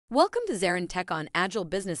Welcome to ZaranTech on Agile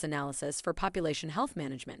Business Analysis for Population Health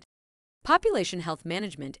Management. Population health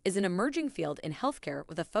management is an emerging field in healthcare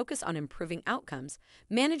with a focus on improving outcomes,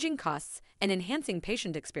 managing costs, and enhancing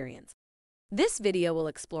patient experience. This video will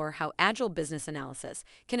explore how Agile Business Analysis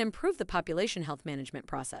can improve the population health management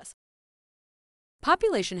process.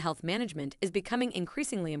 Population health management is becoming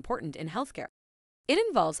increasingly important in healthcare. It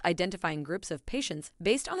involves identifying groups of patients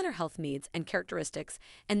based on their health needs and characteristics,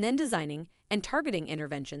 and then designing and targeting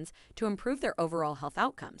interventions to improve their overall health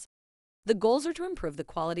outcomes. The goals are to improve the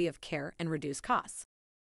quality of care and reduce costs.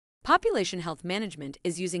 Population health management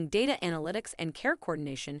is using data analytics and care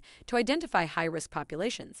coordination to identify high-risk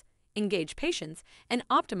populations, engage patients, and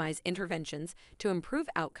optimize interventions to improve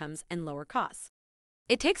outcomes and lower costs.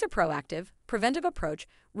 It takes a proactive, preventive approach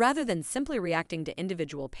rather than simply reacting to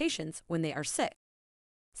individual patients when they are sick.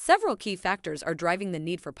 Several key factors are driving the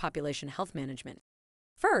need for population health management.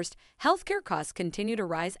 First, healthcare costs continue to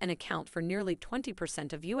rise and account for nearly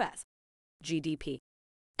 20% of U.S. GDP.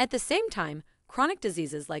 At the same time, chronic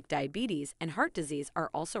diseases like diabetes and heart disease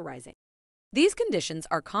are also rising. These conditions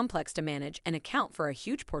are complex to manage and account for a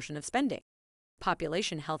huge portion of spending.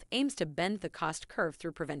 Population health aims to bend the cost curve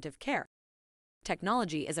through preventive care.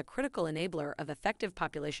 Technology is a critical enabler of effective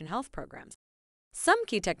population health programs. Some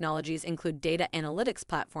key technologies include data analytics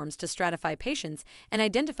platforms to stratify patients and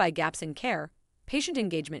identify gaps in care, patient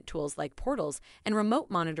engagement tools like portals and remote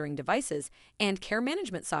monitoring devices, and care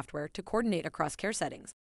management software to coordinate across care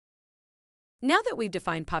settings. Now that we've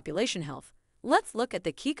defined population health, let's look at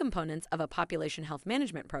the key components of a population health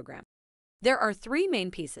management program. There are three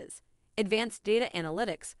main pieces: advanced data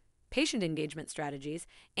analytics, patient engagement strategies,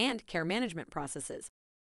 and care management processes.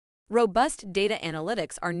 Robust data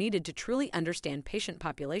analytics are needed to truly understand patient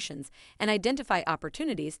populations and identify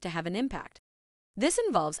opportunities to have an impact. This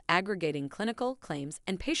involves aggregating clinical, claims,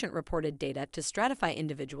 and patient-reported data to stratify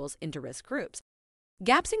individuals into risk groups.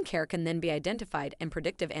 Gaps in care can then be identified, and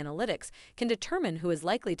predictive analytics can determine who is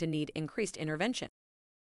likely to need increased intervention.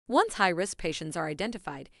 Once high-risk patients are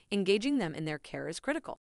identified, engaging them in their care is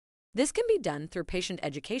critical. This can be done through patient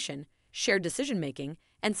education, shared decision-making,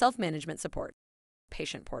 and self-management support.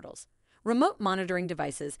 Patient portals, remote monitoring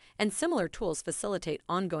devices, and similar tools facilitate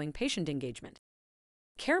ongoing patient engagement.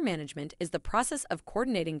 Care management is the process of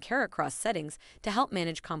coordinating care across settings to help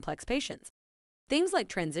manage complex patients. Things like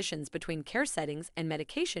transitions between care settings and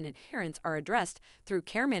medication adherence are addressed through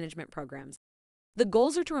care management programs. The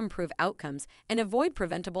goals are to improve outcomes and avoid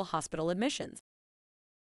preventable hospital admissions.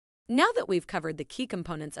 Now that we've covered the key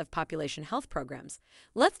components of population health programs,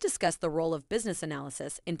 let's discuss the role of business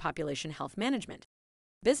analysis in population health management.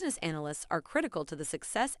 Business analysts are critical to the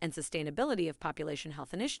success and sustainability of population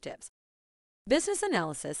health initiatives. Business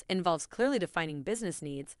analysis involves clearly defining business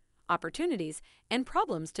needs, opportunities, and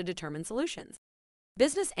problems to determine solutions.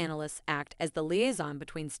 Business analysts act as the liaison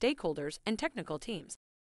between stakeholders and technical teams.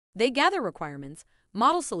 They gather requirements,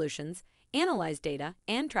 model solutions, analyze data,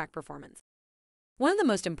 and track performance. One of the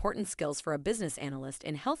most important skills for a business analyst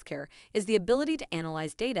in healthcare is the ability to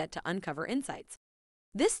analyze data to uncover insights.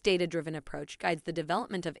 This data-driven approach guides the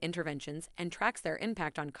development of interventions and tracks their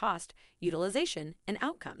impact on cost, utilization, and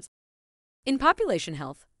outcomes. In population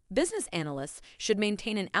health, business analysts should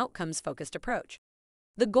maintain an outcomes-focused approach.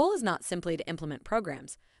 The goal is not simply to implement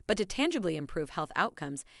programs, but to tangibly improve health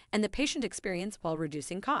outcomes and the patient experience while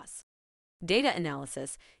reducing costs. Data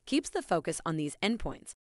analysis keeps the focus on these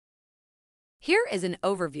endpoints. Here is an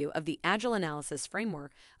overview of the Agile analysis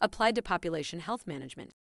framework applied to population health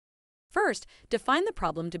management. First, define the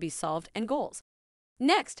problem to be solved and goals.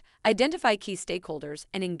 Next, identify key stakeholders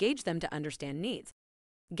and engage them to understand needs.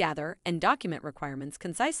 Gather and document requirements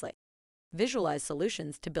concisely. Visualize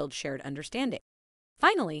solutions to build shared understanding.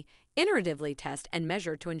 Finally, iteratively test and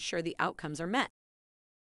measure to ensure the outcomes are met.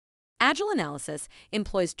 Agile analysis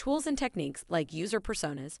employs tools and techniques like user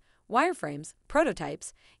personas, wireframes,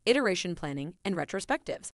 prototypes, iteration planning, and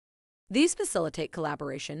retrospectives. These facilitate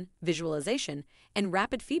collaboration, visualization, and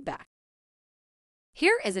rapid feedback.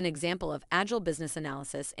 Here is an example of Agile business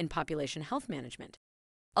analysis in population health management.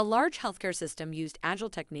 A large healthcare system used Agile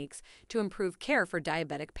techniques to improve care for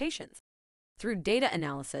diabetic patients. Through data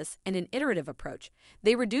analysis and an iterative approach,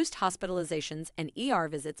 they reduced hospitalizations and ER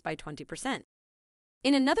visits by 20%.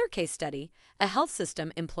 In another case study, a health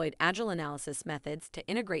system employed Agile analysis methods to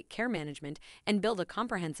integrate care management and build a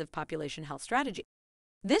comprehensive population health strategy.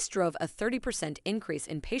 This drove a 30% increase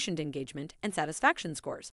in patient engagement and satisfaction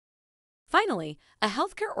scores. Finally, a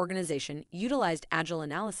healthcare organization utilized Agile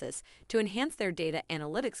analysis to enhance their data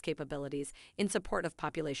analytics capabilities in support of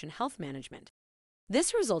population health management.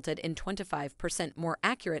 This resulted in 25% more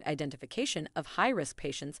accurate identification of high-risk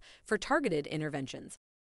patients for targeted interventions.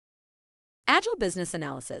 Agile Business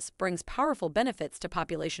Analysis brings powerful benefits to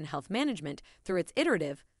population health management through its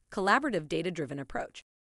iterative, collaborative, data-driven approach.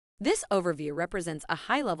 This overview represents a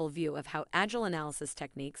high-level view of how Agile analysis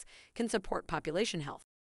techniques can support population health.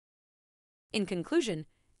 In conclusion,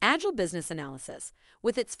 Agile Business Analysis,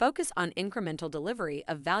 with its focus on incremental delivery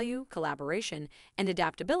of value, collaboration, and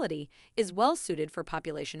adaptability, is well suited for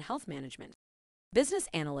population health management. Business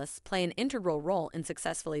analysts play an integral role in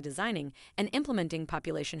successfully designing and implementing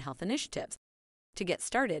population health initiatives. To get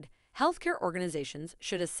started, healthcare organizations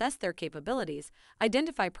should assess their capabilities,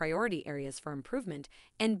 identify priority areas for improvement,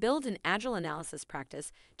 and build an Agile analysis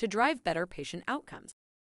practice to drive better patient outcomes.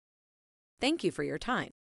 Thank you for your time.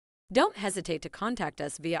 Don't hesitate to contact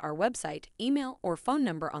us via our website, email, or phone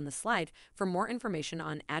number on the slide for more information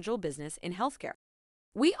on Agile business in healthcare.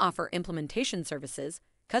 We offer implementation services,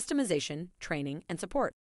 customization, training, and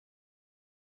support.